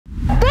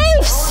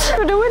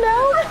to do it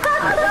now?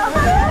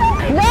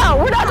 No,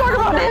 we're not talking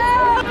about this.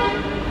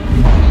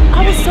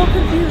 I was so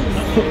confused.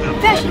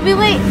 Fashionably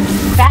late.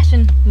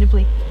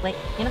 Fashionably late,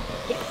 you know?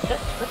 Yeah, good.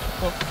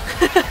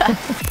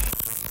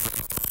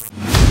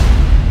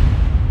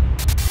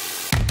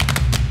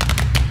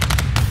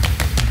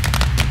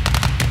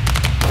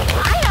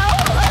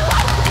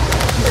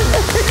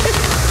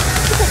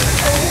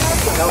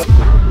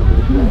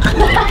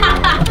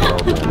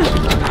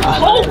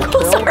 Oh,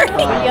 sorry.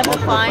 You have to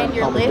find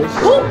your lift.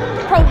 Who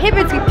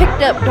prohibits to be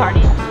picked up, darn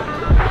it.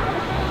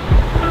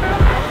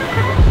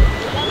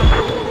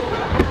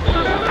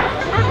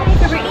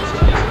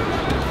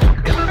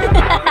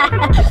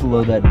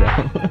 Slow that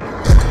down.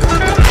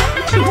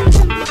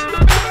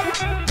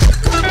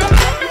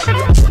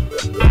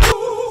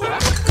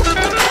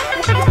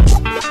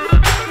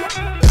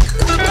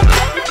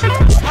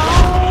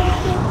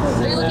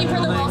 Are you looking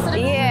for the wall set?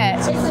 Yeah.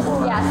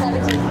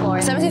 17th floor.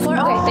 17th floor?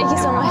 Okay, thank you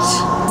so much. I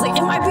was like,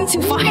 it might be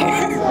too far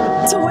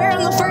to wear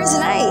on the first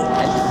night.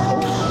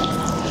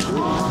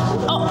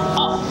 Oh.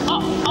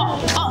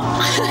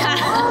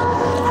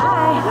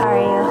 Hi, how are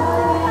you?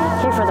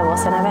 Here for the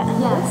Wilson event?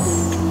 Yes.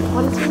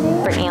 What is your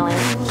name? Brittney,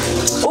 Elena.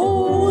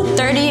 Ooh,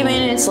 30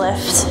 minutes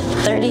left.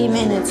 30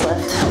 minutes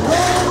left.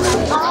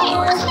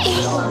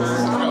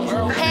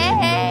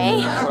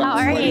 Hey, how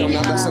are you?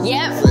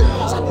 Yep.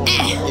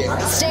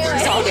 Stay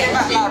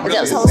away.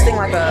 Just hosting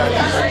like a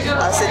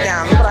sit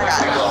down. Look what I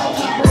got.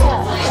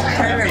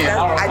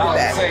 I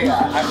did that.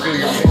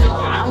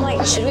 I'm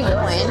like, should we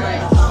go in?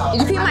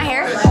 Did you peep my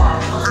hair?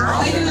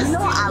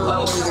 I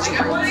love when you get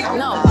your brains.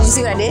 No. Did you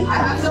see what I did?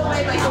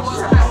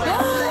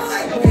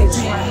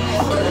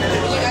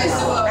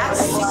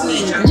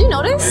 Did you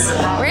notice,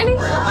 Randy?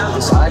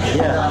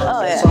 Yeah.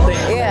 Oh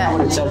yeah. Yeah.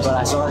 What it said, but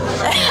I saw it.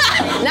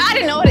 No, I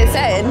didn't know what it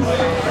said.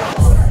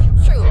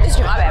 True. This is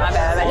true. My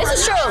bad. This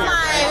is true.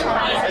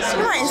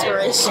 You're my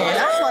inspiration. I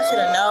just want you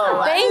to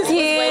know. Thank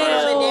you.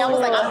 I was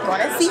like, I'm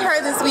going to see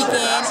her this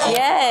weekend.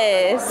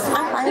 Yes.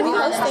 I'm finally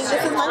hosting.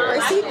 This is my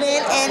first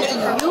event, and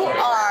you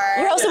are.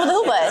 You're hosting with the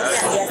Hoop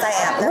Bus. Yes, I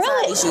am. That's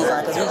why these shoes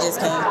on, because we just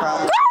came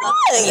from.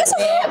 Yes,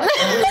 we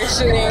were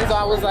shooting, so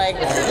I was like,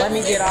 let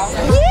me get off.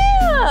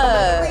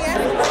 yeah.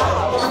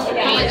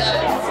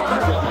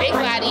 Big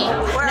body.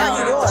 Where are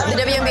you going?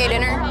 The Wnba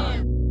dinner.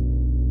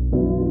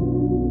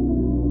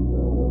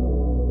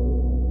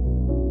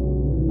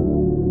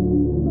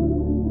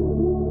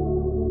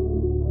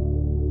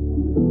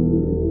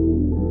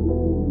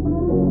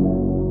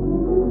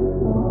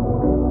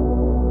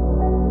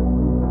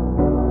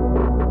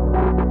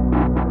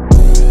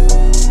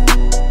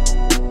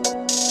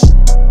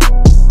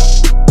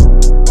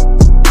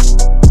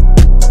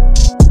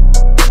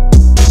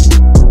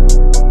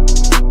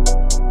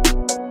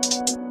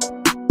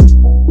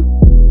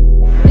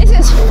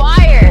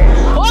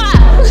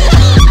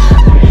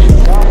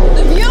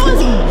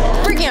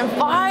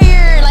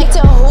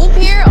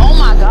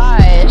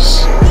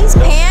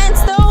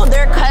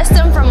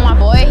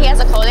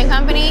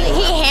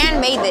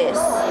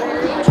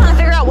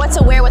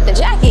 To wear with the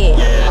jacket,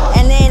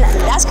 and then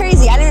that's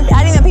crazy. I didn't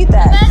even peep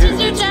that. Matches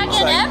your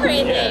jacket and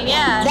everything,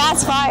 yeah.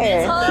 That's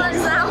fire. Whole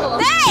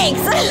ensemble. Thanks.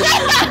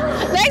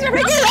 Thanks for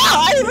picking it out.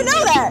 I didn't even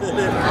know that.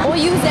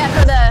 We'll use that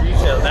for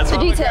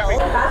the detail.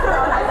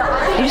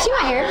 Did you see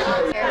my hair?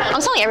 I'm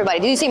telling everybody.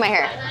 Did you see my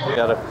hair? We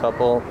got a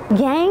couple.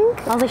 Gang?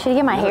 I was like, should you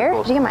get my hair?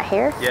 Should you get my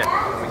hair? Yeah,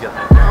 we got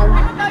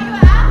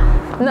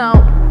that. No.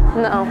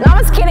 I'm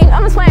just kidding.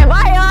 I'm just playing.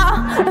 Bye,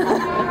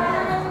 y'all.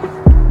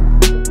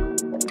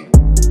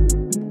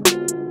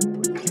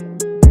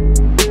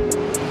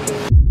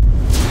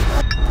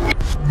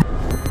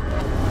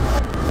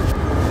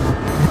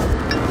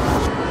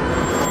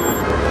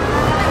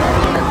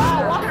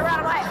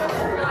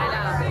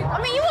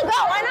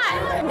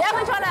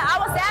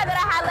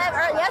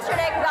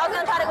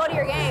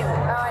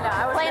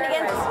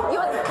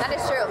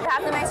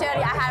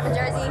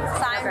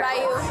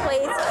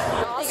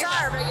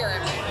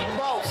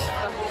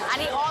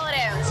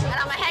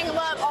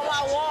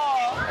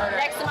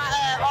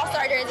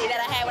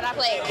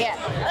 Yeah.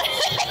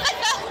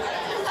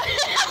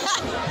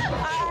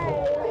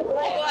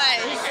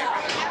 Likewise.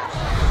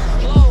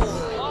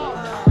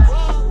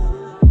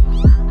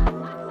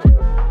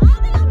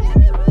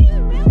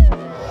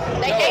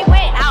 They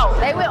went out.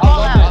 They went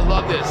all out. I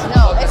love this.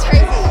 No, it's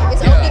crazy.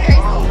 It's OD crazy.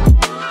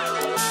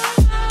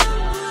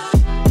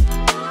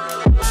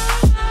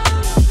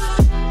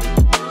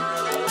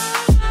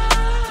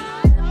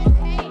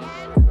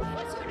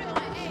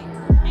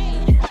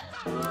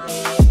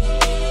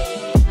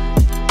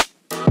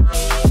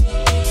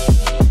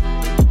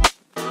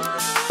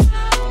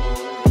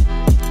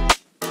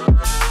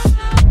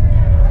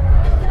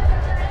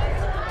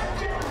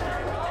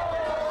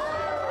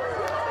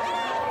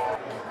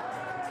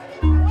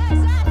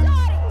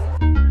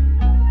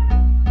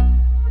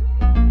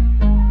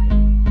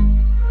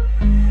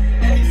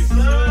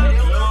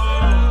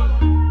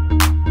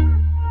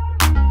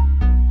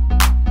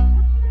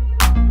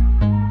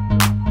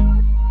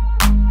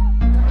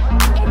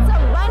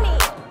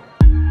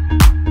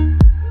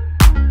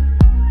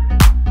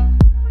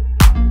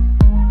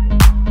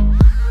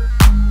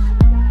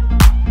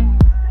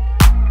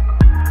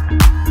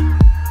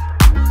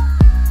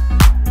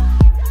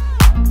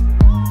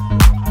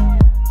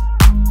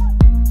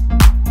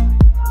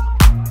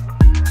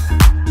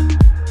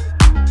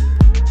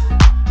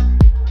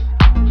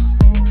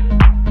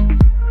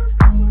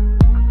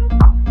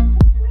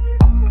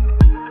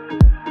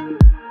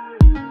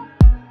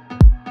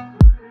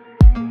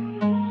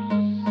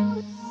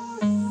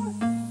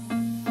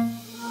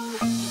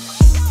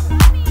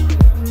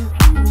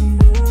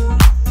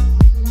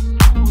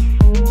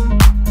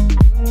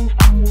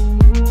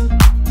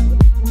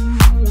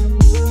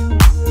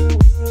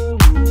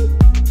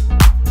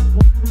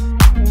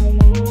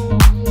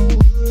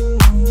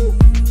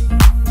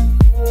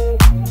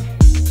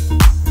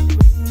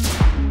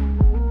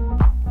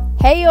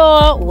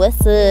 y'all,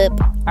 what's up?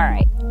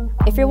 Alright,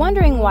 if you're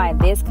wondering why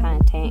this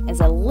content is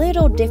a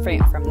little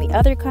different from the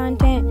other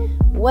content,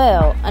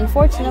 well,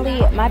 unfortunately,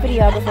 my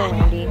videographer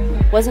Randy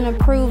wasn't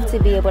approved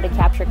to be able to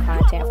capture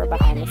content for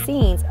behind the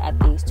scenes at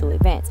these two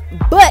events.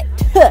 But,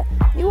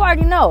 you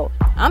already know,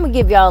 I'm gonna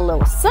give y'all a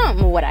little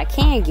something of what I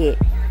can get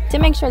to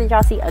make sure that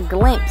y'all see a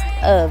glimpse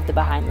of the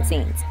behind the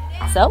scenes.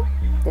 So,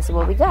 this is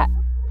what we got.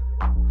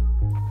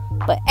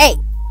 But hey,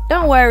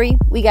 don't worry,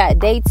 we got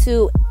day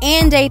 2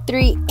 and day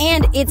 3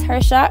 and it's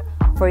her shot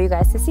for you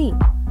guys to see.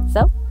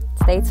 So,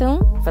 stay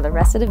tuned for the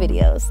rest of the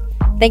videos.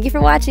 Thank you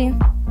for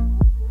watching.